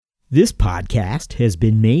This podcast has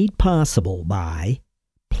been made possible by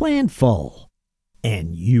Planful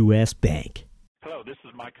and U.S. Bank. Hello, this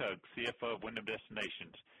is Mike Hugg, CFO of Wyndham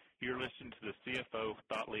Destinations. You're listening to the CFO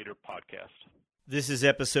Thought Leader Podcast. This is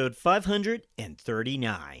episode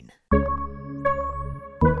 539.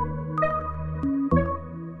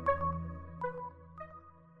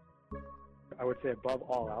 I would say above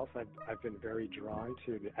all else, I've been very drawn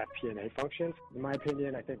to the FP&A functions. In my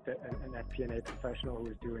opinion, I think that an FP&A professional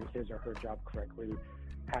who is doing his or her job correctly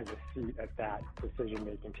has a seat at that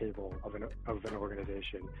decision-making table of an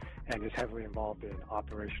organization and is heavily involved in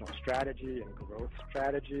operational strategy and growth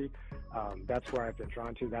strategy. That's where I've been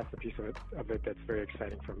drawn to. That's the piece of it that's very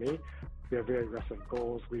exciting for me. We have very aggressive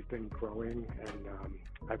goals. We've been growing, and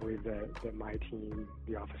I believe that my team,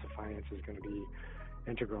 the Office of Finance, is going to be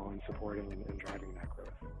integral in supporting and driving that growth.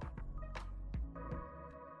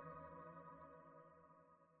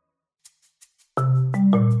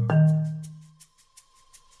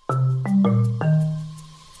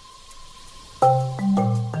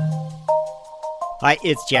 Hi,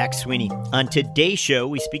 it's Jack Sweeney. On today's show,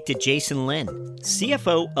 we speak to Jason Lin,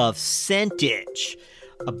 CFO of Centage,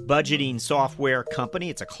 a budgeting software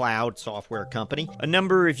company. It's a cloud software company. A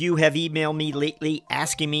number of you have emailed me lately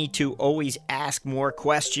asking me to always ask more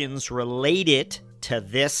questions related to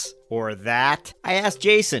this or that. I asked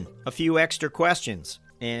Jason a few extra questions,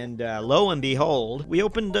 and lo and behold, we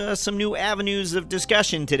opened some new avenues of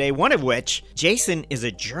discussion today, one of which, Jason is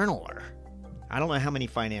a journaler. I don't know how many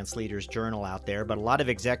finance leaders journal out there, but a lot of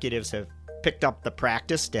executives have picked up the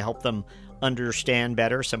practice to help them understand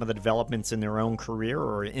better some of the developments in their own career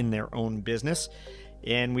or in their own business.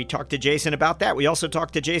 And we talked to Jason about that. We also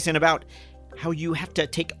talked to Jason about how you have to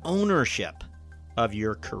take ownership of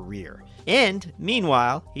your career. And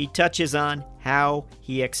meanwhile, he touches on how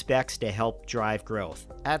he expects to help drive growth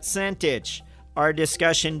at Centage. Our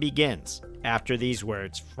discussion begins after these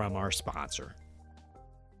words from our sponsor.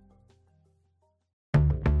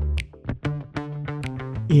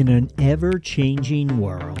 In an ever-changing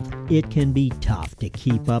world, it can be tough to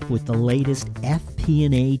keep up with the latest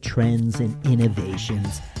FP&A trends and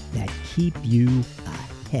innovations that keep you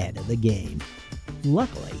ahead of the game.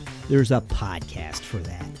 Luckily, there's a podcast for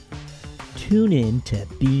that. Tune in to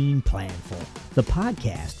Being Planful, the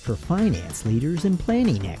podcast for finance leaders and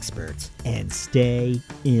planning experts, and stay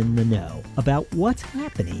in the know about what's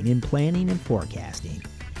happening in planning and forecasting.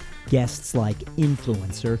 Guests like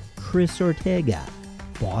influencer Chris Ortega,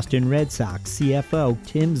 Boston Red Sox CFO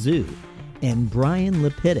Tim Zhu, and Brian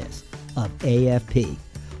Lapidus of AFP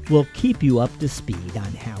will keep you up to speed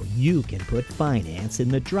on how you can put finance in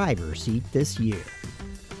the driver's seat this year.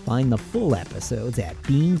 Find the full episodes at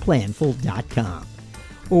beingplanful.com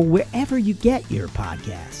or wherever you get your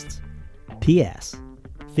podcasts. P.S.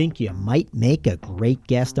 Think you might make a great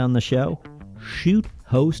guest on the show? Shoot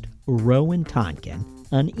host Rowan Tonkin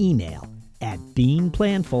an email at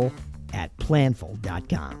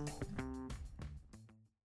beingplanful@planful.com.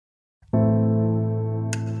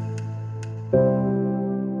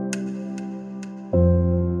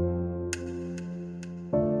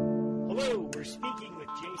 Hello, we're speaking with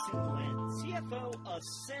Jason Lin, CFO of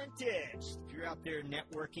Centage. If you're out there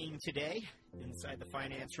networking today inside the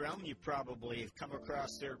finance realm, you probably have come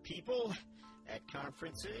across their people at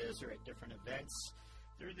conferences or at different events.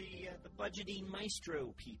 They're the budgeting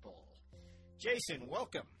maestro people. Jason,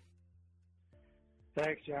 welcome.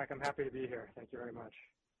 Thanks, Jack. I'm happy to be here. Thank you very much.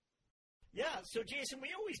 Yeah, so Jason,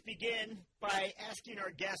 we always begin by asking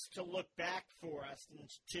our guests to look back for us and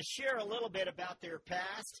to share a little bit about their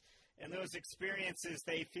past and those experiences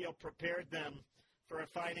they feel prepared them for a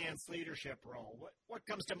finance leadership role. What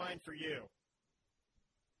comes to mind for you?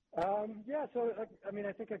 I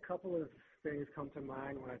think a couple of things come to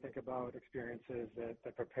mind when I think about experiences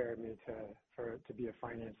that prepared me to be a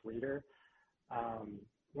finance leader.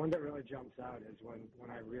 One that really jumps out is when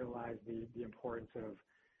I realized the importance of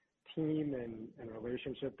team and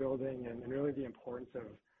relationship building and really the importance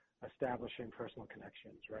of establishing personal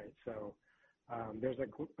connections, right? So there's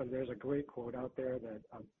a great quote out there that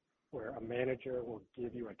where a manager will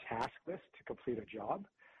give you a task list to complete a job,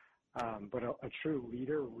 but a true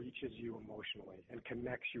leader reaches you emotionally and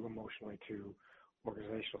connects you emotionally to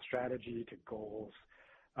organizational strategy, to goals.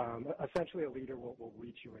 Essentially, a leader will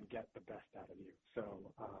reach you and get the best out of you. So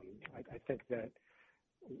I think that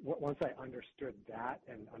once I understood that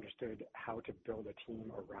and understood how to build a team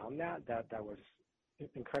around that was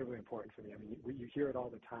incredibly important for me. I mean, you hear it all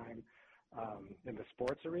the time in the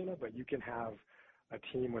sports arena, but you can have a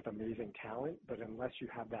team with amazing talent, but unless you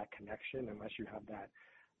have that connection, unless you have that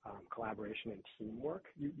collaboration and teamwork,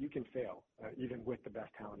 you can fail, even with the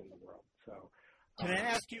best talent in the world. So Can I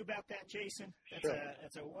ask you about that, Jason? Sure.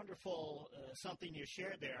 That's a wonderful something you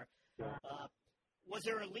shared there. Yeah. Was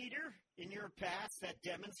there a leader in your past that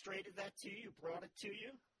demonstrated that to you, brought it to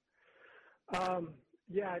you?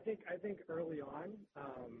 Yeah, I think early on,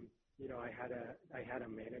 I had a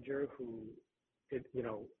manager who,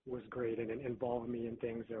 was great and involved me in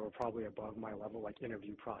things that were probably above my level, like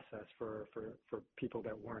interview process for people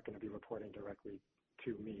that weren't going to be reporting directly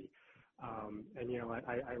to me.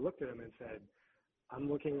 I looked at him and said, I'm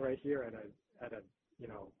looking right here at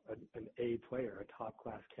an A player, a top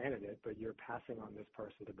class candidate, but you're passing on this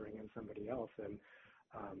person to bring in somebody else. And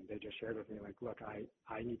they just shared with me, like, look,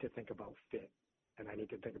 I need to think about fit, and I need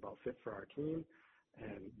to think about fit for our team.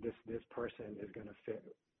 And this person is going to fit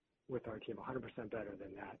with our team 100% better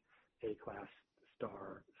than that A-class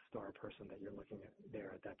star person that you're looking at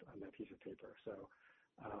there on that piece of paper. So,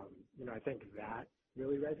 I think that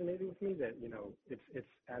really resonated with me, that, it's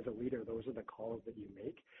as a leader, those are the calls that you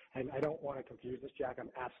make. And I don't want to confuse this, Jack.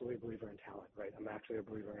 I'm absolutely a believer in talent, right? I'm actually a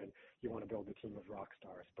believer in you want to build a team of rock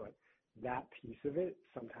stars. But that piece of it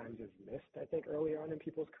sometimes is missed, I think, early on in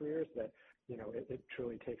people's careers, that, it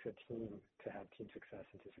truly takes a team to have team success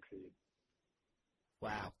and to succeed.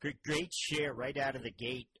 Wow. Great share right out of the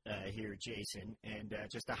gate here, Jason. And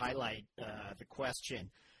just to highlight the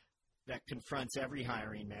question that confronts every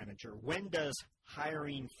hiring manager, when does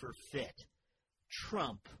hiring for fit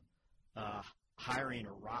trump hiring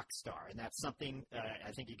a rock star? And that's something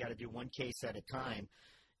I think you got to do one case at a time.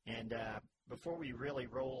 And before we really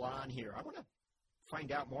roll on here, I want to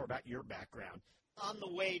find out more about your background. On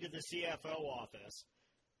the way to the CFO office,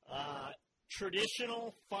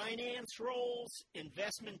 traditional finance roles,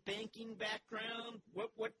 investment banking background,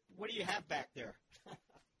 what do you have back there?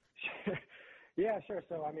 Yeah, sure.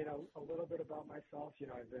 So, a little bit about myself.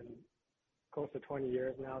 I've been close to 20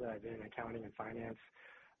 years now that I've been in accounting and finance.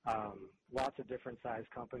 Lots of different size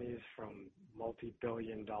companies, from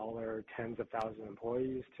multi-billion-dollar, tens of thousands of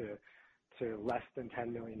employees to less than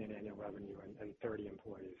 10 million in annual revenue and 30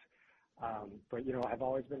 employees. But I've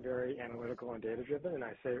always been very analytical and data-driven, and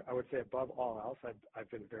I would say above all else, I've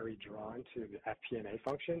been very drawn to the FP&A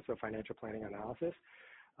function, so financial planning analysis.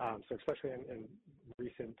 So especially in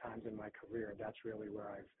recent times in my career, that's really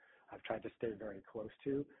where I've tried to stay very close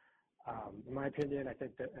to. In my opinion, I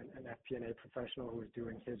think that an FP&A professional who is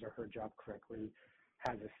doing his or her job correctly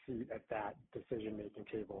has a seat at that decision-making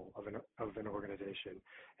table of an organization,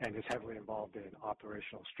 and is heavily involved in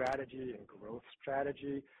operational strategy and growth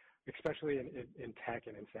strategy, especially in tech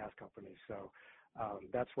and in SaaS companies. So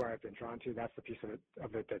that's where I've been drawn to. That's the piece of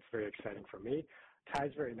it that's very exciting for me.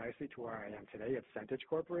 Ties very nicely to where I am today at Centage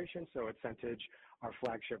Corporation. So at Centage, our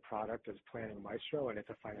flagship product is Planning Maestro, and it's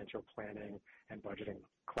a financial planning and budgeting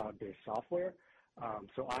cloud-based software.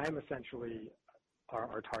 So I'm essentially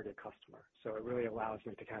our target customer. So it really allows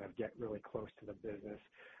me to kind of get really close to the business,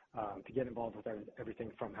 to get involved with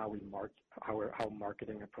everything from how how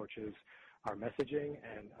marketing approaches our messaging,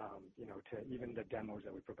 and to even the demos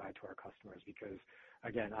that we provide to our customers. Because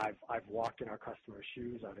again, I've walked in our customers'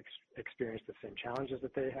 shoes. I've experienced the same challenges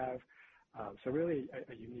that they have. So really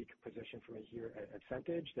a unique position for me here at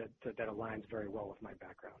Centage that aligns very well with my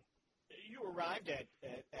background. You arrived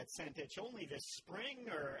at Centage only this spring,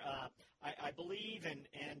 or I believe,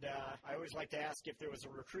 and I always like to ask if there was a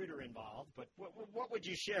recruiter involved. But what would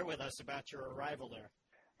you share with us about your arrival there?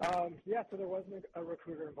 Yeah, so there wasn't a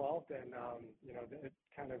recruiter involved, and it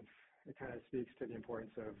kind of speaks to the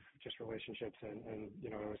importance of just relationships, and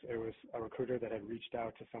it was a recruiter that had reached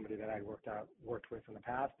out to somebody that I worked with in the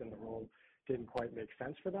past, and the role didn't quite make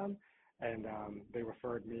sense for them, and they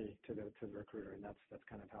referred me to the recruiter, and that's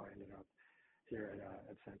kind of how I ended up here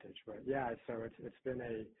at Centage. But yeah, so it's been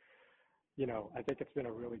I think it's been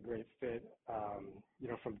a really great fit.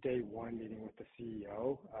 From day one meeting with the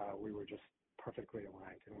CEO, we were just perfectly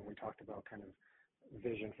aligned. And when we talked about kind of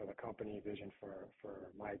vision for the company, vision for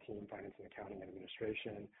my team, finance and accounting and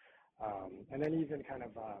administration, and then even kind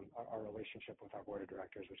of our relationship with our board of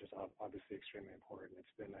directors, which is obviously extremely important.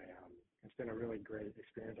 It's been a really great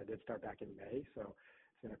experience. I did start back in May, so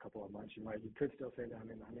it's been a couple of months. You could still say that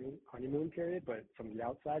I'm in the honeymoon period, but from the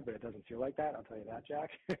outside, but it doesn't feel like that. I'll tell you that,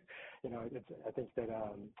 Jack. I think that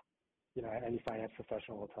any finance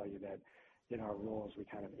professional will tell you that in our roles, we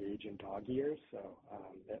kind of age in dog years. So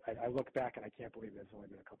I look back and I can't believe it's only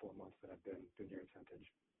been a couple of months that I've been here at Centage.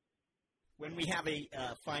 When we have a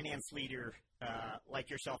finance leader like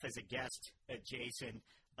yourself as a guest, Jason,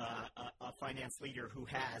 a finance leader who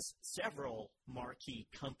has several marquee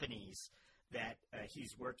companies that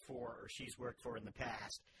he's worked for or she's worked for in the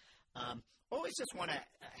past, always just want to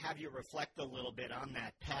have you reflect a little bit on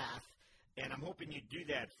that path and I'm hoping you do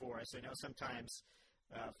that for us. I know sometimes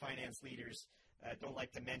finance leaders don't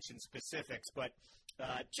like to mention specifics, but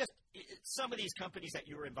just some of these companies that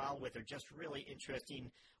you were involved with are just really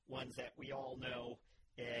interesting ones that we all know,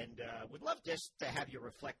 and would love just to have you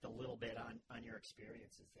reflect a little bit on your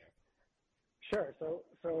experiences there. Sure.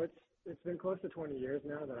 So it's been close to 20 years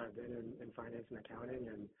now that I've been in finance and accounting,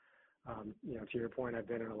 and to your point, I've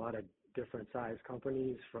been in a lot of different size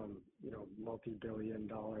companies, from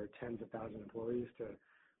multi-billion-dollar, tens of thousands of employees to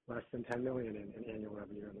less than 10 million in annual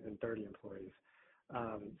revenue and 30 employees.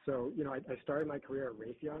 I started my career at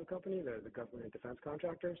Raytheon Company, the government defense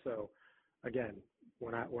contractor. So again,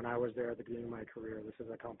 when I was there at the beginning of my career, this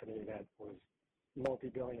is a company that was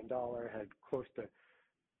multi-billion-dollar, had close to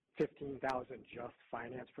 15,000 just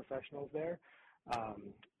finance professionals there,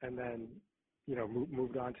 and then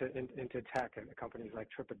moved on into tech at companies like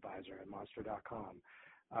TripAdvisor and Monster.com,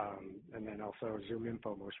 and then also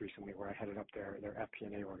ZoomInfo most recently, where I headed up their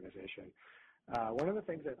FP&A organization. One of the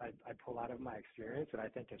things that I pull out of my experience that I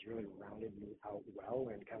think has really rounded me out well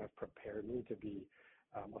and kind of prepared me to be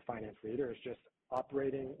a finance leader is just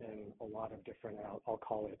operating in a lot of different, I'll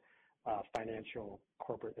call it, financial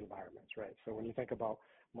corporate environments, right? So when you think about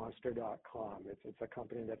Monster.com, it's a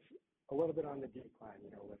company that's a little bit on the decline,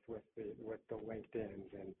 with the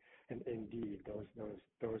LinkedIn's and Indeed,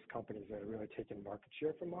 those companies that have really taken market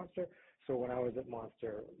share from Monster. So when I was at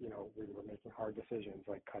Monster, we were making hard decisions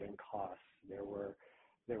like cutting costs. There were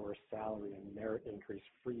salary and merit increase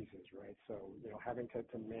freezes, right? So having to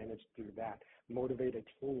manage through that, motivate a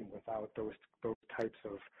team without those types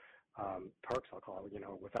of perks, I'll call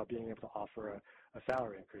it, without being able to offer a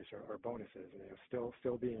salary increase or bonuses, and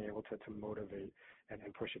still being able to motivate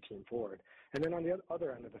and push a team forward. And then on the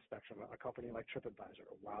other end of the spectrum, a company like TripAdvisor,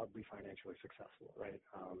 wildly financially successful, right?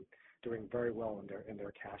 Doing very well in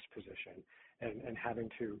their cash position, and having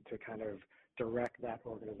to kind of direct that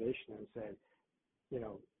organization and say,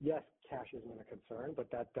 yes, cash isn't a concern, but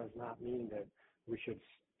that does not mean that we should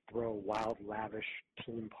throw wild, lavish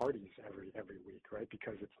team parties every week, right?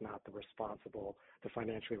 Because it's not the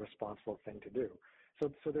financially responsible thing to do.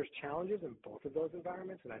 So there's challenges in both of those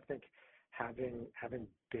environments, and I think having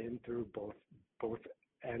been through both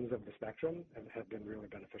ends of the spectrum have been really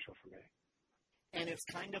beneficial for me. And it's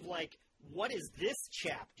kind of like, what is this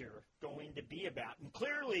chapter going to be about? And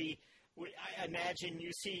clearly, I imagine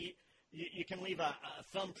you can leave a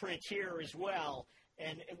thumbprint here as well.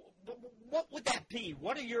 And what would that be?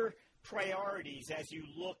 What are your priorities as you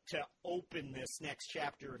look to open this next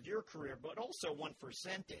chapter of your career, but also one for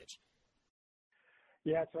Centage?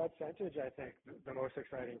 Yeah, so at Centage, I think the most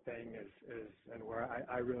exciting thing is and where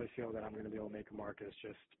I really feel that I'm going to be able to make a mark is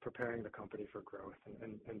just preparing the company for growth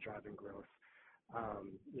and driving growth.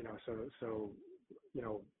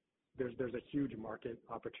 There's a huge market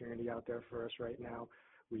opportunity out there for us right now.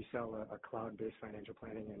 We sell a cloud-based financial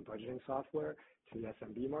planning and budgeting software to the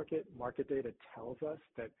SMB market. Market data tells us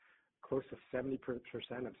that close to 70%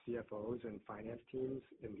 of CFOs and finance teams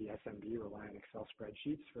in the SMB rely on Excel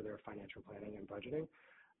spreadsheets for their financial planning and budgeting.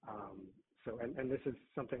 And this is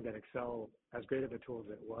something that Excel, as great of a tool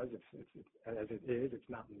as it was, it's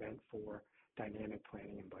not meant for dynamic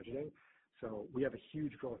planning and budgeting. So we have a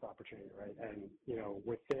huge growth opportunity, right? And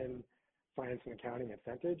within finance and accounting at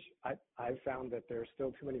Centage, I've found that there's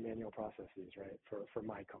still too many manual processes, right, for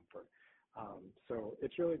my comfort. So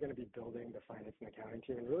it's really going to be building the finance and accounting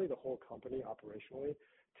team and really the whole company operationally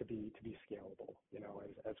to be scalable,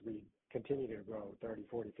 as we continue to grow 30,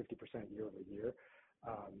 40, 50% year over year,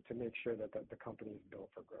 to make sure that the company is built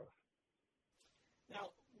for growth. Now,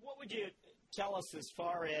 what would you tell us as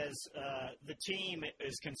far as the team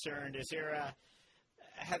is concerned?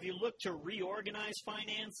 Have you looked to reorganize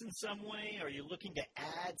finance in some way? Are you looking to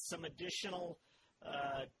add some additional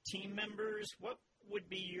team members? What would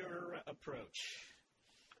be your approach?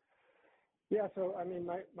 Yeah, so I mean,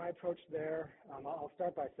 my approach there, I'll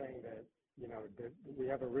start by saying that, we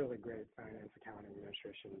have a really great finance, accounting,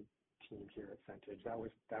 administration team here at Centage. That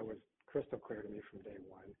was crystal clear to me from day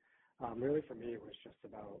one. Really, for me, it was just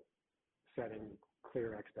about setting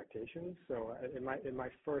clear expectations. So in my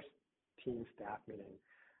first team staff meeting,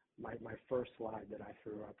 my first slide that I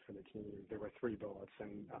threw up for the team, there were 3 bullets,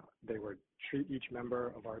 and they were treat each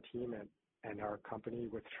member of our team and our company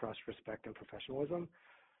with trust, respect, and professionalism.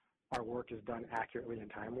 Our work is done accurately and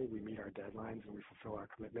timely. We meet our deadlines, and we fulfill our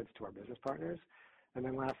commitments to our business partners. And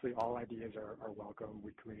then lastly, all ideas are welcome.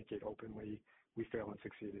 We communicate openly. We fail and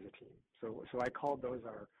succeed as a team. So I called those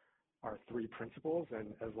our 3 principles,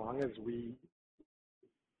 and as long as we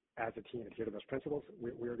as a team adhere to those principles,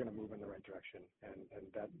 we're going to move in the right direction, and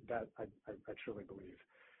that I truly believe.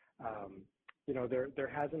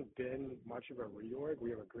 there hasn't been much of a reorg. We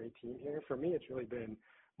have a great team here. For me, it's really been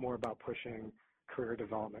more about pushing career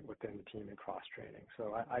development within the team and cross training.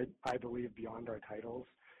 So I believe beyond our titles,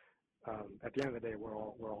 at the end of the day, we're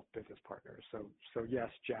all business partners. So yes,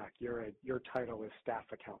 Jack, your title is staff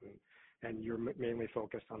accountant, and you're mainly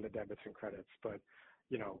focused on the debits and credits. But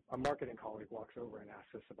a marketing colleague walks over and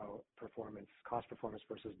asks us about cost performance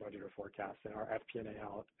versus budget or forecast, and our FP&A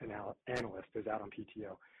analyst is out on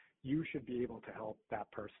PTO. You should be able to help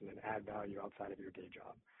that person and add value outside of your day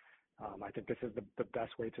job. I think this is the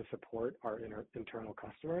best way to support our internal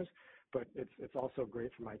customers, but it's also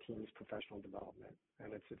great for my team's professional development,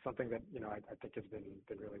 and it's something that I think has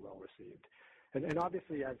been really well received. And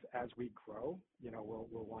obviously, as we grow,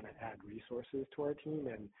 we'll want to add resources to our team,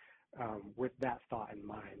 and with that thought in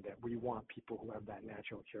mind, that we want people who have that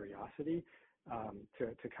natural curiosity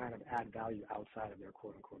to kind of add value outside of their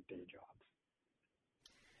quote unquote day jobs.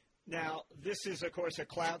 Now, this is, of course, a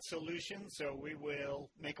cloud solution, so we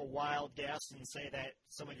will make a wild guess and say that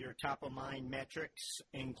some of your top-of-mind metrics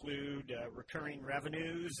include recurring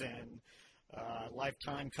revenues and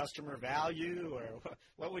lifetime customer value, or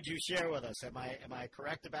what would you share with us? Am I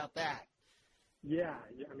correct about that? Yeah.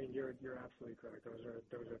 I mean, you're absolutely correct.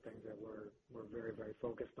 Those are things that we're very, very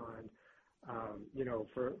focused on.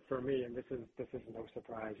 For me, and this is no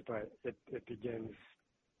surprise, but it begins.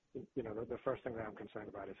 The first thing that I'm concerned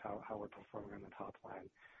about is how we're performing on the top line.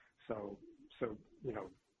 So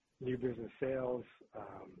new business sales,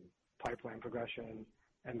 pipeline progression,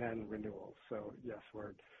 and then renewals. So yes,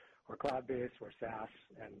 we're cloud-based, we're SaaS,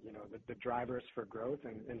 and the drivers for growth.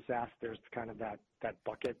 And in SaaS, there's kind of that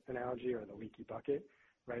bucket analogy, or the leaky bucket,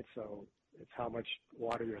 right? So it's how much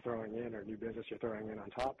water you're throwing in or new business you're throwing in on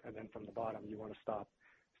top, and then from the bottom, you want to stop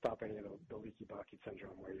any of the leaky bucket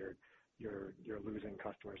syndrome where you're losing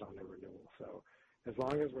customers on the renewal. So as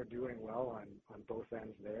long as we're doing well on both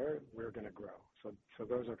ends there, we're going to grow. So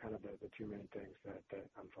those are kind of the two main things that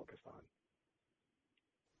I'm focused on.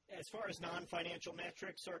 As far as non-financial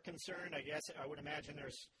metrics are concerned, I guess I would imagine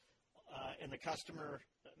there's, in the customer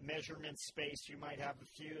measurement space, you might have a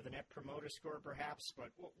few, the Net Promoter Score perhaps, but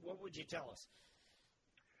what would you tell us?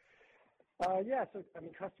 So I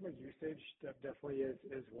mean, customer usage definitely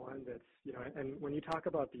is one that's, and when you talk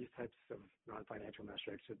about these types of non-financial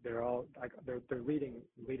metrics, they're all they're leading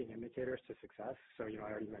indicators to success. So I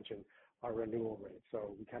already mentioned our renewal rate.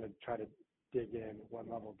 So we kind of try to dig in one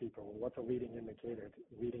level deeper. Well, what's a leading indicator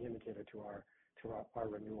to our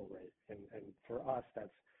renewal rate? And for us,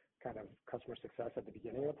 that's kind of customer success at the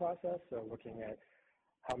beginning of the process. So looking at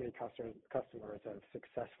how many customers have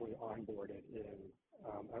successfully onboarded in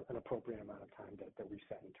an appropriate amount of time that we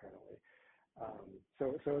set internally.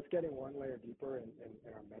 So it's getting one layer deeper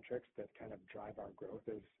in our metrics that kind of drive our growth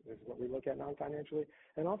is what we look at non-financially.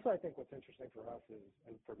 And also, I think what's interesting for us is,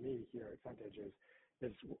 and for me here at Centage,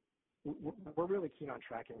 is we're really keen on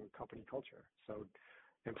tracking company culture. So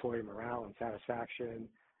employee morale and satisfaction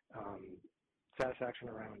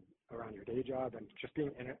around your day job, and just being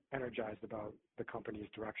energized about the company's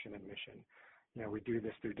direction and mission. We do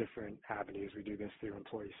this through different avenues. We do this through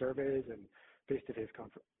employee surveys and face-to-face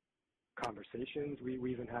conversations. We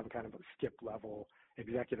even have kind of a skip level,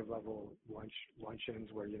 executive level luncheons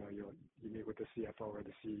where you meet with the CFO or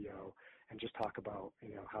the CEO and just talk about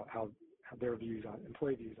how their views on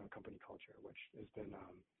employee views on company culture, which has been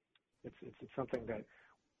it's something that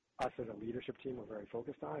us as a leadership team are very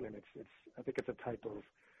focused on, and I think it's a type of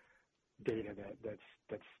data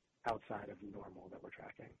that's outside of normal that we're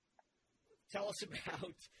tracking. Tell us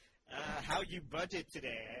about how you budget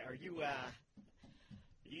today. Are you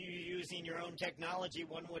using your own technology?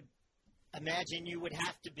 One would imagine you would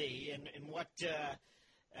have to be. And what,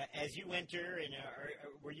 as you enter, and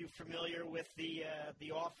were you familiar with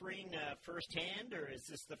the offering firsthand, or is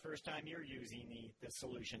this the first time you're using the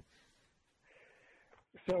solution?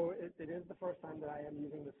 So it is the first time that I am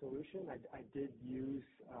using the solution. I did use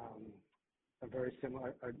a very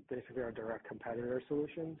similar, basically our direct competitor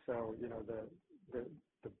solution. So the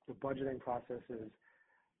budgeting process is,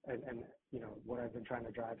 and what I've been trying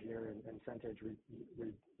to drive here in Centage,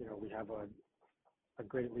 we have a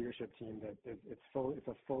great leadership team that it's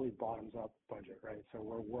a fully bottoms up budget, right? So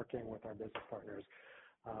we're working with our business partners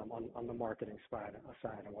on the marketing side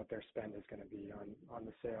on what their spend is going to be on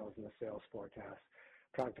the sales and the sales forecast,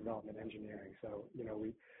 product development, engineering. So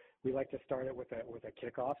we like to start it with a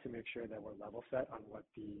kickoff to make sure that we're level set on what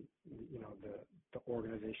the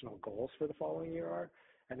organizational goals for the following year are,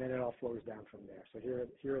 and then it all flows down from there. So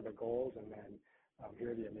here are the goals, and then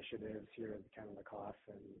here are the initiatives, here are kind of the costs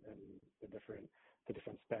and the different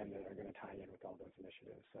spend that are going to tie in with all those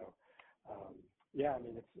initiatives. So I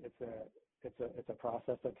mean, it's a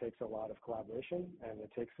process that takes a lot of collaboration, and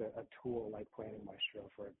it takes a tool like Planning Maestro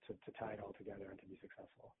for it to tie it all together and to be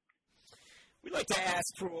successful. We like to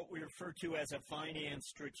ask for what we refer to as a finance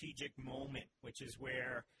strategic moment, which is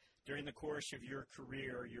where during the course of your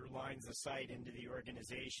career, your lines of sight into the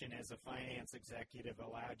organization as a finance executive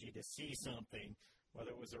allowed you to see something,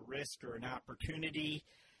 whether it was a risk or an opportunity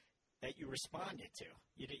that you responded to.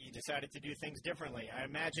 You decided to do things differently. I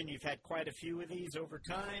imagine you've had quite a few of these over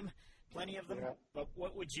time, plenty of them. Yeah. But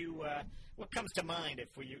what would what comes to mind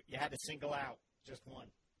if you had to single out just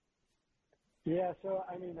one? Yeah, so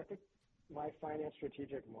I mean, I think my finance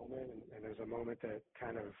strategic moment, and there's a moment that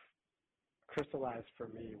kind of crystallized for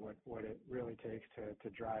me what it really takes to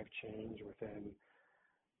drive change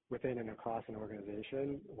within and across an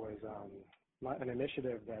organization was an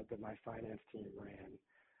initiative that my finance team ran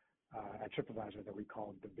at TripAdvisor that we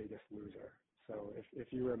called The Biggest Loser. So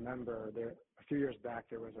if you remember, a few years back,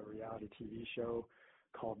 there was a reality TV show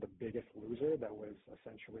called The Biggest Loser that was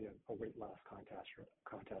essentially a weight loss contest,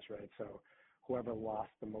 right? So whoever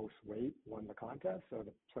lost the most weight won the contest. So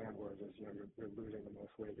the plan was, you're losing the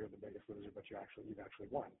most weight, you're the biggest loser, but you've actually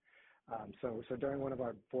won. So during one of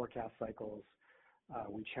our forecast cycles,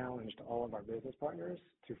 we challenged all of our business partners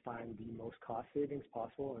to find the most cost savings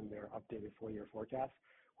possible in their updated full-year forecast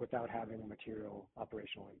without having a material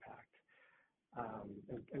operational impact.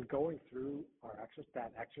 And going through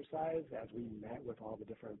that exercise as we met with all the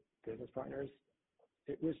different business partners,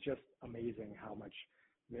 it was just amazing how much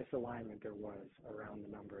misalignment there was around the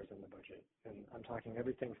numbers and the budget. And I'm talking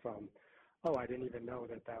everything from, I didn't even know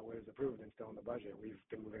that was approved and still in the budget. We've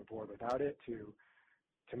been moving forward without it to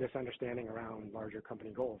misunderstanding around larger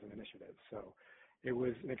company goals and initiatives. So it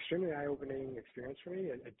was an extremely eye-opening experience for me.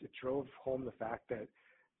 It drove home the fact that,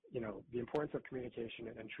 the importance of communication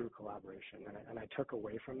and true collaboration. And I took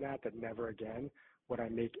away from that never again would I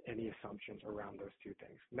make any assumptions around those two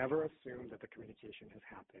things. Never assume that the communication has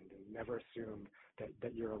happened, and never assume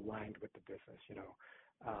that you're aligned with the business,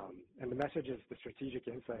 And the message is, the strategic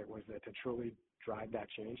insight was that to truly drive that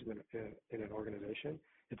change in an organization,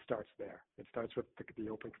 it starts there. It starts with the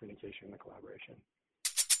open communication and the collaboration.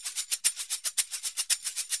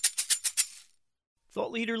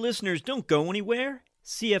 Thought Leader listeners, don't go anywhere.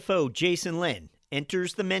 CFO Jason Lin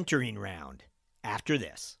enters the mentoring round after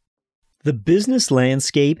this. The business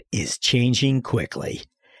landscape is changing quickly.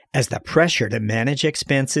 As the pressure to manage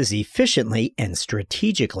expenses efficiently and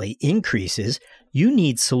strategically increases, you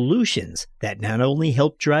need solutions that not only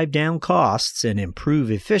help drive down costs and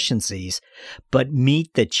improve efficiencies, but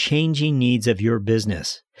meet the changing needs of your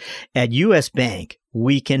business. At U.S. Bank,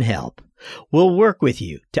 we can help. We'll work with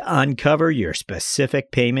you to uncover your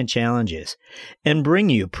specific payment challenges and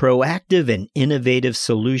bring you proactive and innovative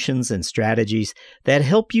solutions and strategies that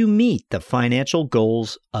help you meet the financial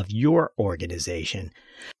goals of your organization.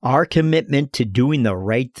 Our commitment to doing the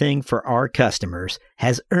right thing for our customers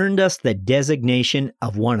has earned us the designation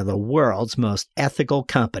of one of the world's most ethical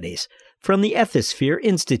companies from the Ethisphere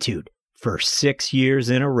Institute for 6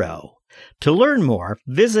 years in a row. To learn more,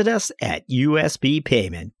 visit us at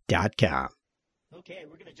usbpayment.com. Okay,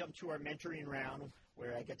 we're going to jump to our mentoring round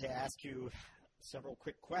where I get to ask you several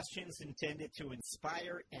quick questions intended to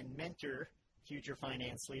inspire and mentor future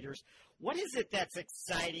finance leaders. What is it that's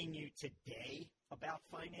exciting you today about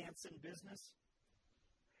finance and business?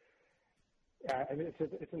 Yeah, I mean,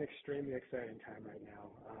 it's an extremely exciting time right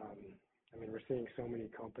now. We're seeing so many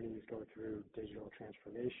companies go through digital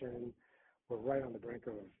transformation. We're right on the brink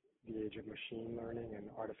of the age of machine learning and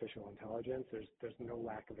artificial intelligence. There's no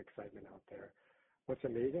lack of excitement out there. What's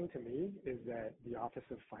amazing to me is that the Office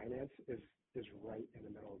of Finance is right in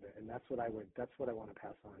the middle of it, and that's what I want to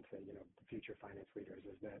pass on to the future finance leaders,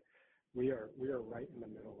 is that we are right in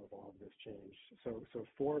the middle of all of this change. So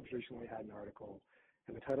Forbes recently had an article,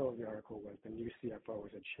 and the title of the article was "The New CFO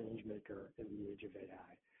is a Change Maker in the Age of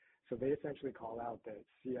AI." So they essentially call out that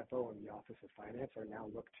CFO and the Office of Finance are now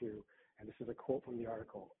looked to, and this is a quote from the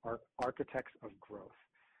article, are architects of growth.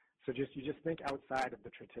 So you just think outside of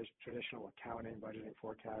the traditional accounting, budgeting,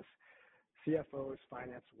 forecasts. CFOs,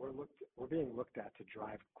 finance, we're being looked at to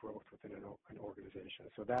drive growth within an organization.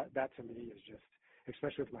 So that to me is just,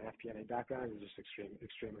 especially with my FP&A background, is just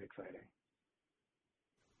extremely exciting.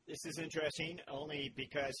 This is interesting only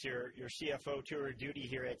because your CFO tour of duty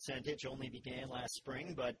here at Centage only began last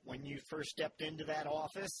spring, but when you first stepped into that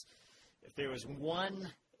office, if there was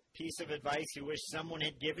one piece of advice you wish someone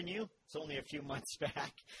had given you, it's only a few months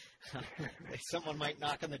back. Someone might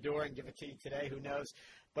knock on the door and give it to you today, who knows.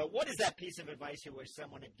 But what is that piece of advice you wish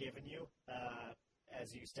someone had given you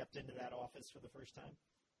as you stepped into that office for the first time?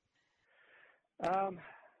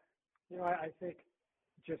 I think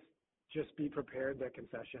just just be prepared that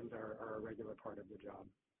concessions are a regular part of the job,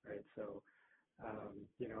 right? So,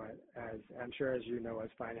 as I'm sure as you know, as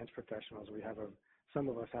finance professionals, some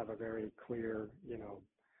of us have a very clear,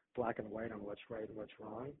 black and white on what's right and what's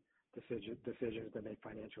wrong, decisions that make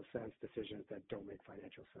financial sense, decisions that don't make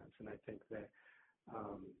financial sense. And I think that,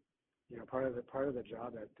 part of the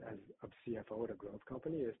job as a CFO at a growth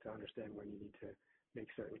company is to understand when you need to make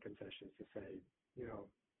certain concessions to say,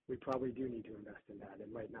 we probably do need to invest in that.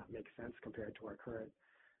 It might not make sense compared to our current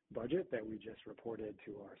budget that we just reported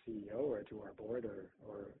to our CEO or to our board or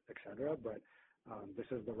et cetera, but this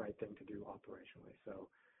is the right thing to do operationally. So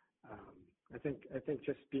I think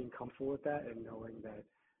just being comfortable with that and knowing that,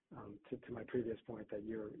 to my previous point, that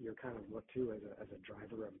you're kind of looked to as a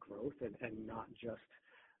driver of growth and not just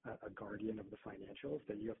a guardian of the financials,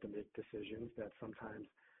 that you have to make decisions that sometimes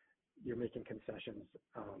you're making concessions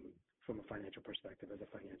from a financial perspective as a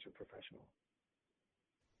financial professional.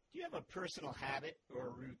 Do you have a personal habit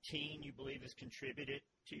or routine you believe has contributed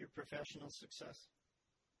to your professional success?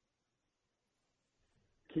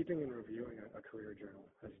 Keeping and reviewing a career journal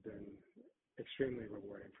has been extremely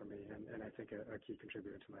rewarding for me and I think a key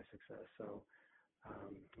contributor to my success. So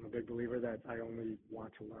I'm a big believer that I only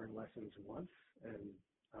want to learn lessons once, and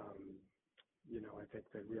I think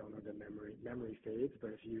that we all know that memory fades,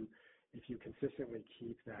 but if you consistently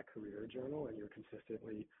keep that career journal and you're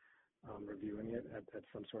consistently reviewing it at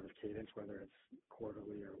some sort of cadence, whether it's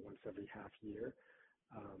quarterly or once every half year,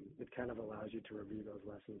 it kind of allows you to review those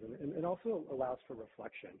lessons, and it also allows for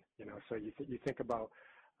reflection. So you think about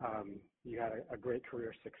you had a great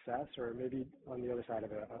career success, or maybe on the other side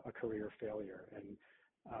of a career failure, and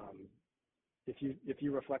if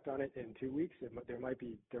you reflect on it in 2 weeks, there might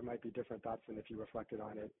be different thoughts than if you reflected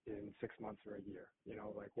on it in 6 months or a year.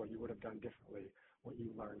 Like what you would have done differently, what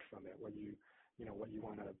you learned from it, what you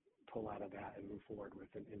want to pull out of that and move forward with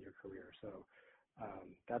in your career. So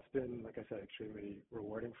that's been, like I said, extremely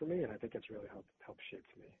rewarding for me, and I think it's really helped shape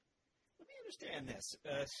me. Let me understand this.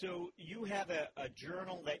 So you have a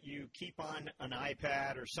journal that you keep on an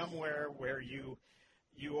iPad or somewhere where you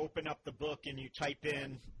open up the book and you type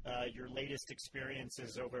in your latest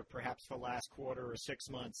experiences over perhaps the last quarter or 6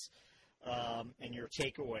 months, and your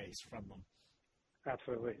takeaways from them.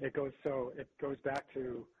 Absolutely. It goes back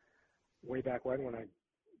to way back when I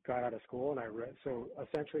got out of school and I read. So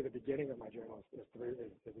essentially, the beginning of my journal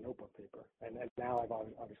is notebook paper, and now I've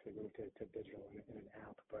obviously moved to digital in an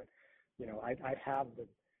app. But I have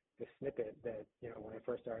the snippet that when I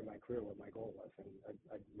first started my career, what my goal was, and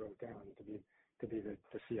I wrote down to be the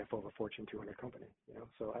CFO of a Fortune 200 company.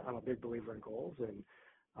 So I'm a big believer in goals, and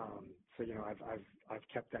so I've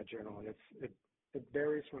kept that journal, and it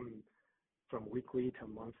varies from weekly to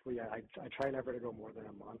monthly. I try never to go more than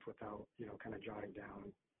a month without kind of jotting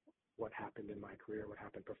down what happened in my career, what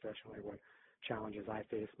happened professionally, what challenges I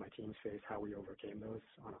faced, my teams faced, how we overcame those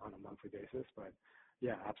on a monthly basis. But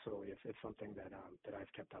yeah, absolutely, it's something that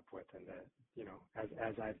I've kept up with, and that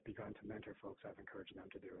as I've begun to mentor folks, I've encouraged them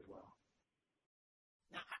to do as well.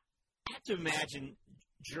 Now, I have to imagine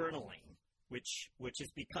journaling, which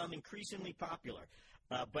has become increasingly popular,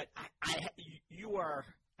 but you are,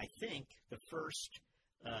 I think, the first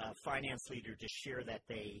finance leader to share that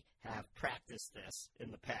they have practiced this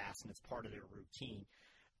in the past and it's part of their routine.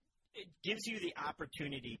 It gives you the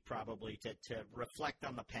opportunity probably to reflect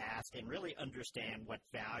on the past and really understand what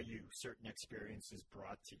value certain experiences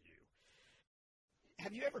brought to you.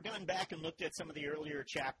 Have you ever gone back and looked at some of the earlier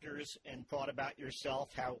chapters and thought about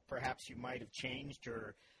yourself, how perhaps you might have changed,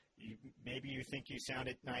 or maybe you think you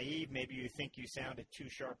sounded naive, maybe you think you sounded too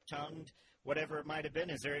sharp-tongued, whatever it might have been?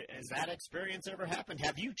 Has that experience ever happened?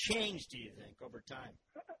 Have you changed, do you think, over time?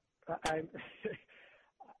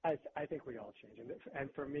 I think we all change,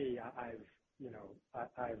 and for me,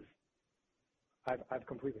 I've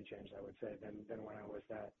completely changed, I would say, than when I was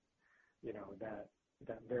that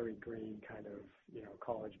very green kind of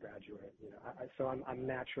college graduate. So I'm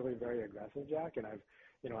naturally very aggressive, Jack, and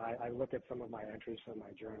I look at some of my entries from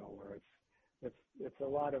my journal where it's a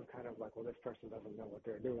lot of kind of like, well, this person doesn't know what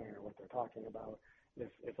they're doing or what they're talking about.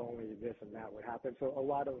 If only this and that would happen. So a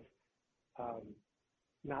lot of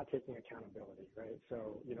not taking accountability, right?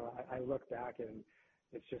 So I look back and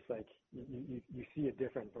it's just like you see a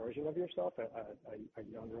different version of yourself, a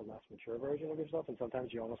younger, less mature version of yourself, and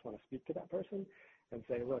sometimes you almost want to speak to that person and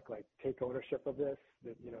say, look, like, take ownership of this.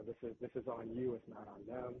 That this is on you, it's not on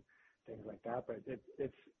them, things like that. But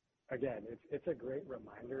it's a great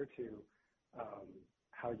reminder to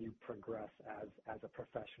how you progress as a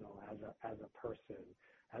professional, as a person,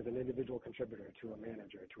 as an individual contributor, to a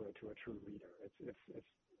manager, to a true leader.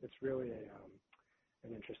 It's really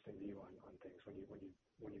an interesting view on things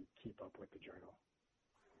when you keep up with the journal.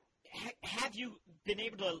 Have you been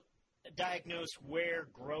able to diagnose where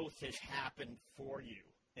growth has happened for you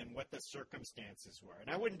and what the circumstances were? And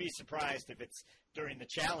I wouldn't be surprised if it's during the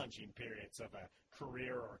challenging periods of a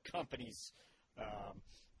career or a company's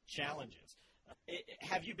challenges.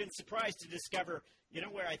 Have you been surprised to discover,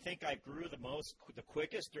 where I think I grew the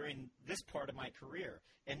quickest during this part of my career,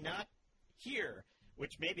 and not here,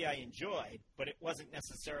 which maybe I enjoyed, but it wasn't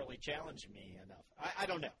necessarily challenging me enough? I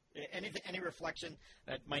don't know. Any reflection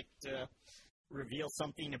that might reveal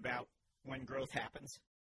something about when growth happens?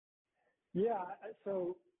 Yeah,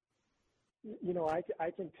 so, I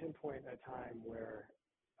can pinpoint a time where,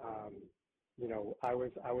 I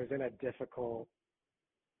was in a difficult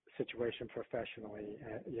situation professionally,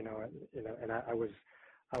 and I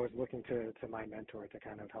was looking to my mentor to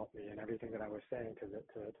kind of help me, and everything that I was saying to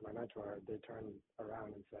my mentor, they turned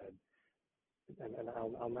around and said, and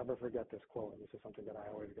I'll never forget this quote, and this is something that I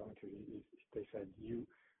always go into. They said, you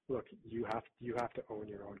have to own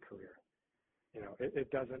your own career.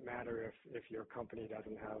 It doesn't matter if your company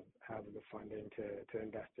doesn't have the funding to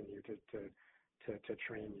invest in you, to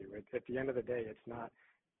train you. At the end of the day, it's not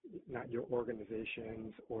your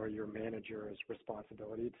organization's or your manager's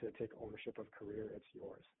responsibility to take ownership of career. It's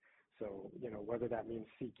yours. So, whether that means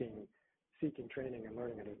seeking training and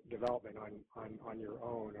learning and development on your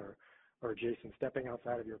own, or Jason, stepping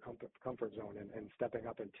outside of your comfort zone and stepping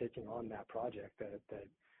up and taking on that project that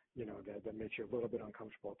makes you a little bit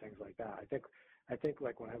uncomfortable, things like that. I think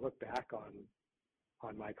like when I look back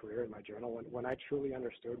on my career in my journal, when I truly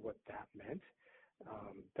understood what that meant,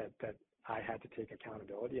 that I had to take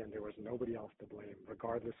accountability and there was nobody else to blame,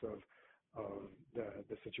 regardless of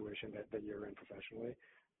the situation that you're in professionally.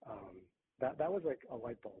 That was like a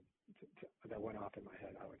light bulb that went off in my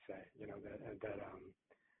head, I would say,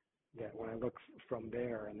 that when I look from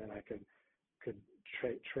there, and then I could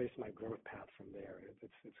trace my growth path from there,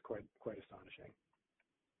 it's quite astonishing.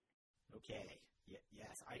 Okay.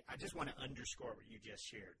 Yes. I just want to underscore what you just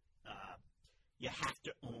shared. You have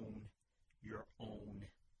to own your own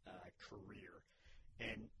career.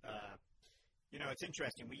 And, it's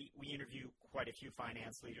interesting. We interview quite a few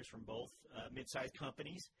finance leaders from both mid-sized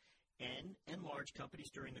companies and large companies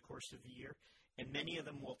during the course of the year. And many of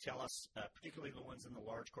them will tell us, particularly the ones in the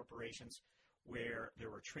large corporations, where there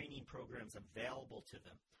were training programs available to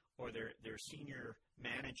them, or their senior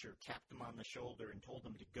manager tapped them on the shoulder and told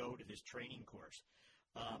them to go to this training course.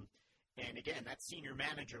 And again, that senior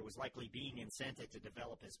manager was likely being incented to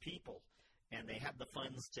develop his people, and they had the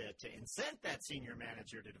funds to incent that senior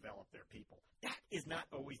manager to develop their people. That is not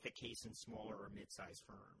always the case in smaller or mid-sized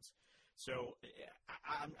firms. So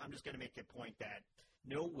I'm just going to make the point that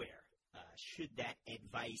nowhere should that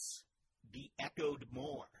advice be echoed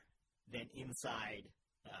more than inside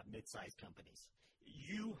mid-sized companies.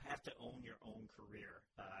 You have to own your own career,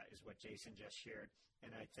 is what Jason just shared.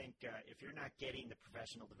 And I think if you're not getting the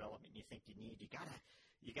professional development you think you need, you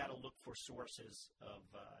gotta look for sources of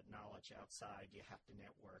knowledge outside. You have to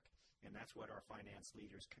network, and that's what our finance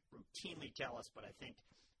leaders routinely tell us. But I think,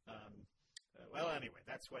 anyway,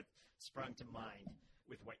 that's what sprung to mind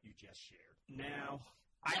with what you just shared. Now,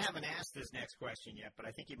 I haven't asked this next question yet, but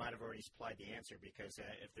I think you might have already supplied the answer, because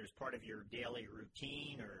if there's part of your daily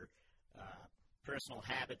routine or personal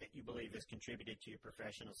habit that you believe has contributed to your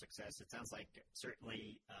professional success, it sounds like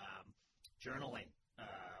certainly journaling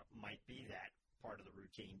might be that part of the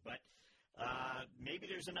routine. But maybe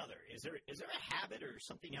there's another. Is there a habit or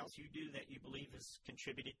something else you do that you believe has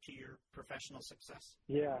contributed to your professional success?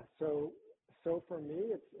 Yeah. So for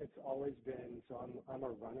me, it's always been. So I'm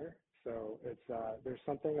a runner. So it's there's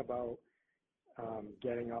something about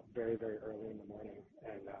getting up very, very early in the morning,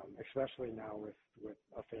 and especially now with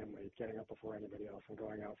a family, getting up before anybody else and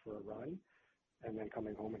going out for a run, and then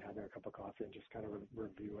coming home and having a cup of coffee and just kind of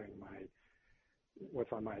reviewing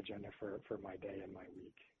what's on my agenda for my day and my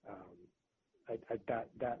week.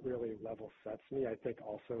 That really level sets me. I think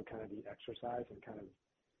also kind of the exercise and kind of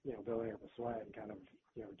building up a sweat and kind of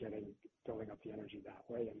building up the energy that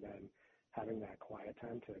way, and then having that quiet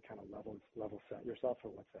time to kind of level set yourself for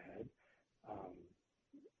what's ahead.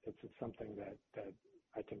 It's something that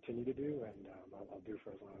I continue to do, and I'll do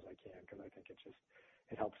for as long as I can, because I think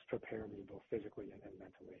it helps prepare me both physically and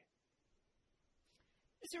mentally.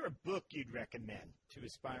 Is there a book you'd recommend to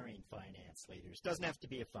aspiring finance leaders? Doesn't have to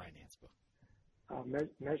be a finance book.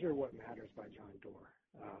 Measure What Matters by John Doerr.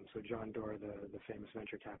 So John Doerr, the famous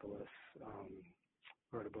venture capitalist,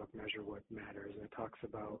 wrote a book, Measure What Matters, and it talks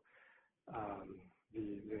about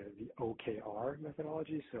the OKR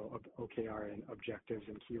methodology, so OKR in objectives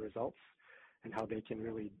and key results, and how they can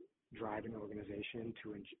really drive an organization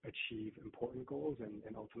to achieve important goals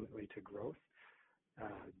and ultimately to growth.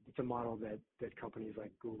 It's a model that companies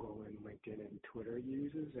like Google and LinkedIn and Twitter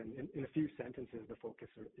uses. And in a few sentences, the focus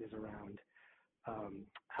is around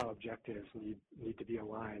how objectives need to be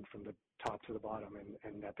aligned from the top to the bottom,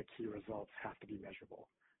 and that the key results have to be measurable,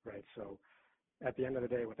 right? So at the end of the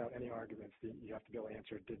day, without any arguments, you have to be able to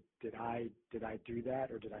answer, did I do that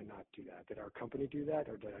or did I not do that? Did our company do that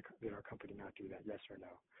or did our company not do that? Yes or no?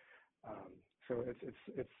 So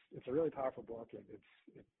it's a really powerful book.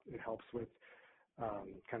 It helps with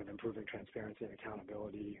kind of improving transparency and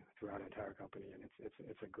accountability throughout an entire company, and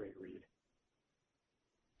it's a great read.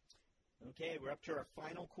 Okay, we're up to our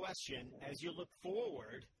final question. As you look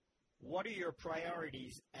forward, what are your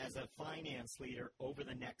priorities as a finance leader over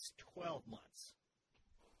the next 12 months?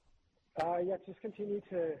 Just continue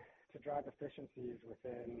to drive efficiencies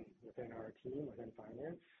within our team, within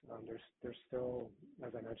finance. There's still,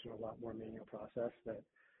 as I mentioned, a lot more manual process that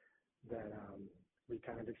we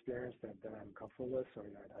kind of experienced that I'm comfortable with. So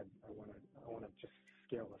I want to just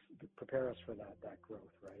scale us, prepare us for that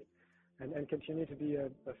growth, right? And continue to be a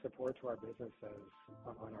support to our business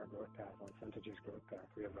on our growth path, on Centage's growth path.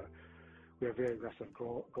 We have very aggressive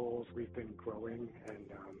goals. We've been growing, and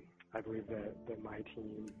I believe that my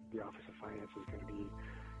team, the Office of Finance, is going to be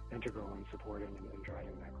integral in supporting and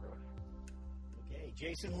driving that growth. Okay,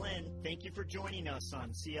 Jason Lin, thank you for joining us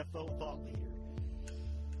on CFO Thought Leader.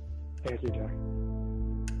 Thank you, Jack.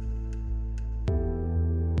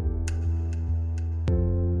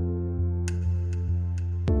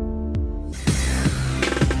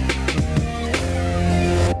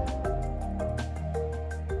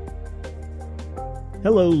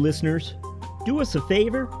 Hello, listeners. Do us a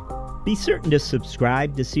favor. Be certain to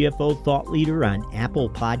subscribe to CFO Thought Leader on Apple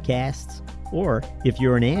Podcasts, or if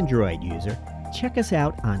you're an Android user, check us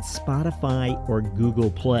out on Spotify or Google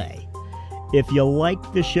Play. If you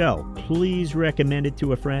like the show, please recommend it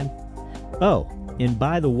to a friend. Oh, and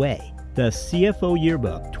by the way, the CFO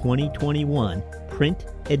Yearbook 2021 print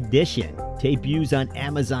edition debuts on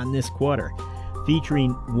Amazon this quarter,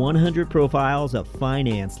 featuring 100 profiles of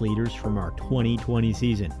finance leaders from our 2020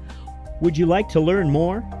 season. Would you like to learn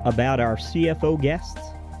more about our CFO guests?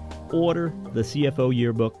 Order the CFO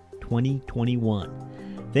Yearbook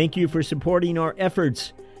 2021. Thank you for supporting our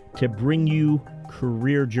efforts to bring you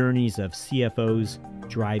career journeys of CFOs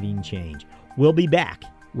driving change. We'll be back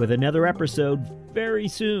with another episode very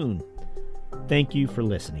soon. Thank you for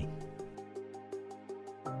listening.